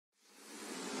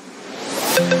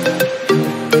Hi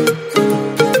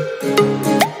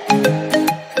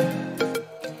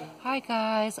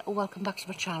guys, welcome back to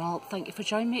my channel. Thank you for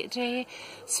joining me today.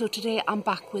 So today I'm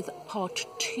back with part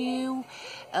 2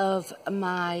 of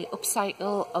my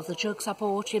upcycle of the jugs I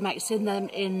bought. You might have seen them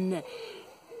in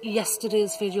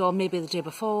yesterday's video or maybe the day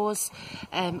before's.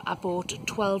 I bought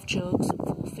 12 jugs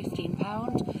for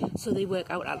 £15, so they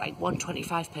work out at like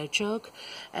 £1.25 per jug.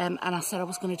 And I said I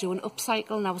was going to do an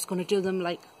upcycle, and I was going to do them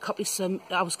like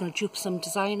I was going to dupe some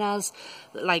designers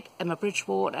like Emma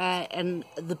Bridgewater and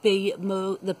the B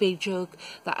jug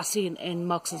that I seen in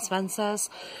Marks and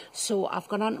Spencer's. So I've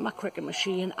gone onto my Cricut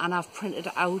machine and I've printed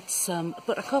out some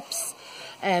buttercups,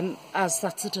 as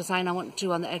that's the design I want to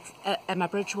do on the Emma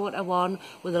Bridgewater one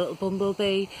with a little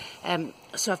bumblebee.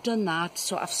 So I've done that.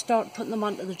 So I've started putting them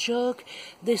onto the jug.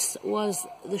 This was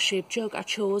the shape jug I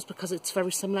chose because it's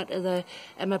very similar to the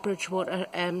Emma Bridgewater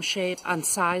shape and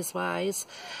size wise.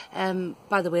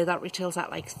 By the way, that retails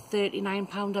at like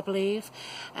 £39 I believe,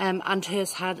 and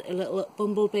hers had a little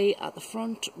bumblebee at the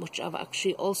front, which I've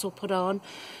actually also put on.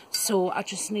 So I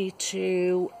just need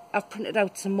to, I've printed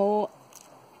out some more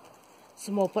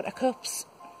buttercups.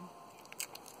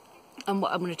 And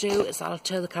what I'm going to do is I'll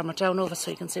turn the camera down over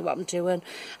so you can see what I'm doing.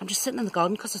 I'm just sitting in the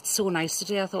garden because it's so nice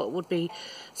today. I thought it would be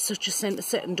such a sin to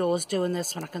sit indoors doing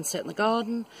this when I can sit in the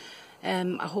garden.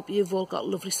 I hope you've all got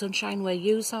lovely sunshine where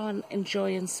you are and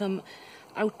enjoying some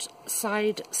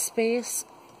outside space.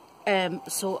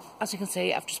 So as you can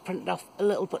see, I've just printed off a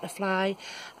little butterfly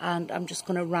and I'm just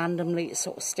going to randomly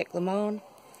sort of stick them on.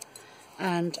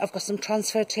 And I've got some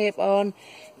transfer tape on,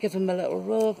 give them a little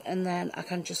rub, and then I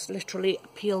can just literally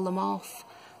peel them off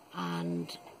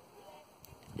and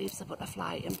leave the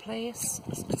butterfly in place.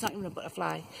 It's not even a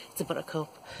butterfly, it's a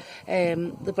buttercup.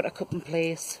 The buttercup in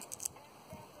place.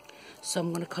 So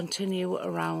I'm going to continue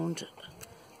around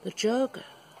the jug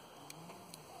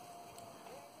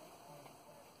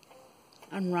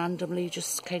and randomly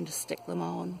just kind of stick them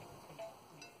on.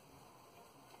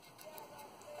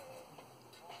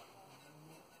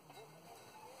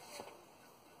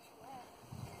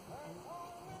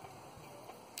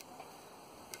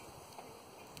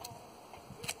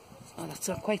 Oh, that's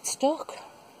not quite stuck.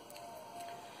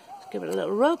 Just give it a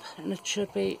little rub and it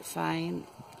should be fine.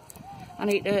 I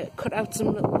need to cut out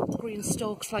some little green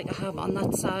stalks like I have on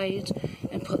that side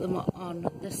and put them on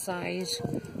this side.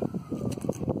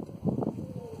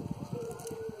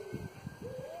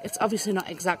 It's obviously not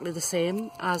exactly the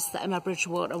same, as the Emma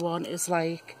Bridgewater one is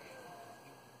like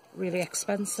really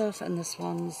expensive and this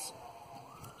one's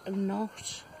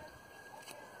not.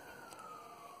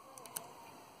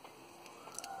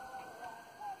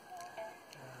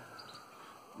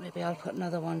 Maybe I'll put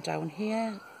another one down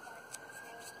here.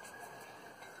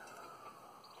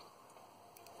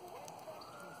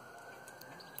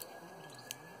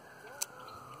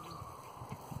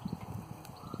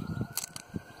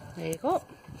 There you go.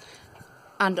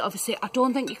 And obviously I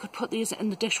don't think you could put these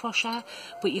in the dishwasher,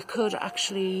 but you could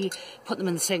actually put them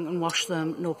in the sink and wash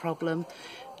them, no problem.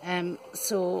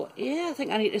 So yeah, I think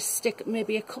I need to stick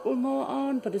maybe a couple more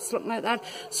on, but it's looking like that.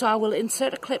 So I will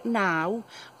insert a clip now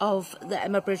of the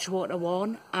Emma Bridgewater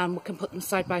one and we can put them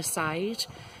side by side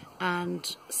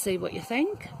and see what you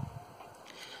think.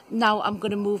 Now I'm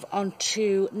going to move on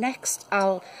to next.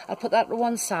 I'll put that to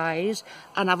one side,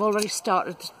 and I've already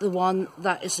started the one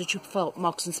that is the dupe for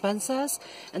Marks and Spencer's,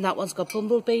 and that one's got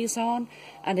bumblebees on.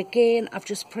 And again, I've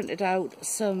just printed out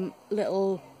some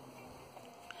little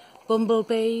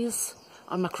bumblebees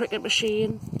on my Cricut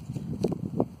machine.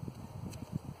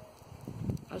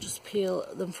 I'll just peel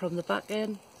them from the back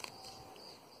end.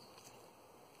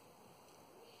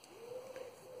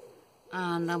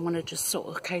 And I'm going to just sort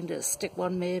of kind of stick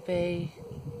one maybe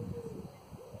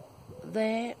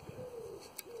there.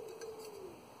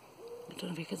 I don't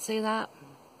know if you can see that.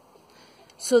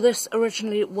 So this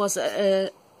originally was a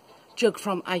jug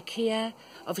from IKEA.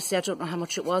 Obviously I don't know how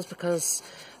much it was because,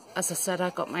 as I said, I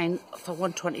got mine for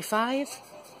 £1.25.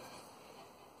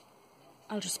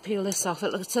 I'll just peel this off.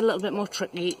 It's a little bit more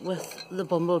tricky with the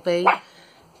bumblebee.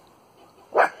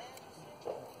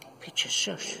 Peaches,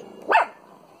 shush.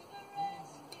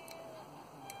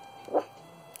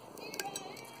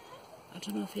 I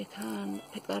don't know if you can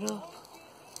pick that up.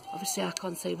 Obviously I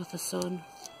can't see with the sun.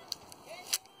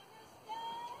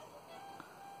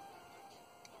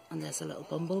 And there's a little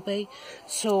bumblebee.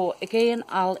 So again,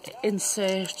 I'll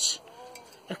insert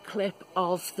a clip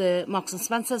of the Marks and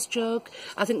Spencer's jug.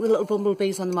 I think the little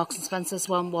bumblebees on the Marks and Spencer's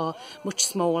one were much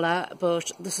smaller,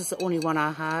 but this is the only one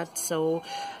I had. So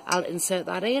I'll insert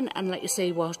that in and let you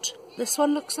see what this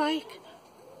one looks like.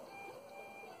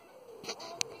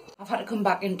 I've had to come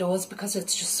back indoors because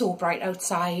it's just so bright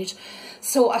outside.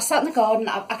 So I sat in the garden.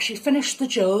 I've actually finished the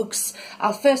jugs.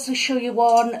 I'll firstly show you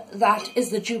one that is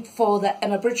the dupe for the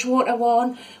Emma Bridgewater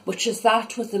one, which is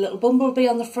that with the little bumblebee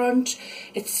on the front.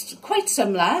 It's quite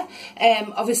similar,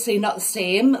 obviously not the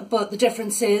same, but the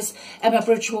difference is Emma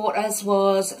Bridgewater's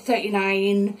was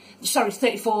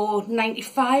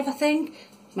 £34.95, I think.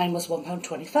 Mine was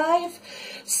 £1.25.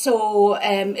 So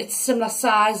it's similar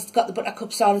size. It's got the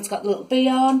buttercups on, it's got the little bee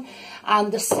on.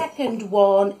 And the second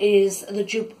one is the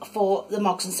dupe for the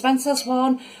Marks and Spencer's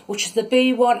one, which is the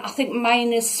bee one. I think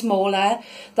mine is smaller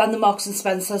than the Marks and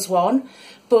Spencer's one,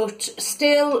 but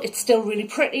still, it's still really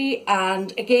pretty.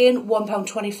 And again,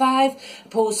 £1.25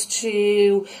 opposed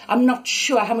to, I'm not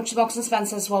sure how much the Marks and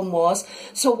Spencer's one was.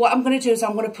 So what I'm going to do is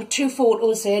I'm going to put two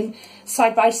photos in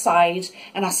side by side,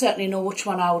 and I certainly know which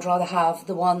one I would rather have,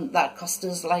 the one that cost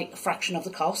us like a fraction of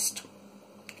the cost.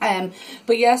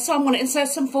 But yeah, so I'm going to insert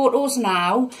some photos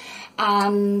now,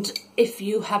 and if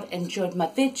you have enjoyed my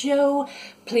video,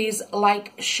 please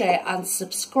like, share and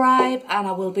subscribe, and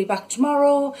I will be back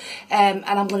tomorrow. And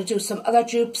I'm going to do some other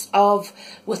dupes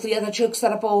with the other jugs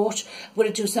that I bought. I'm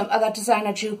going to do some other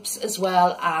designer dupes as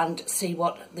well and see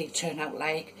what they turn out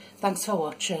like. Thanks for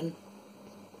watching.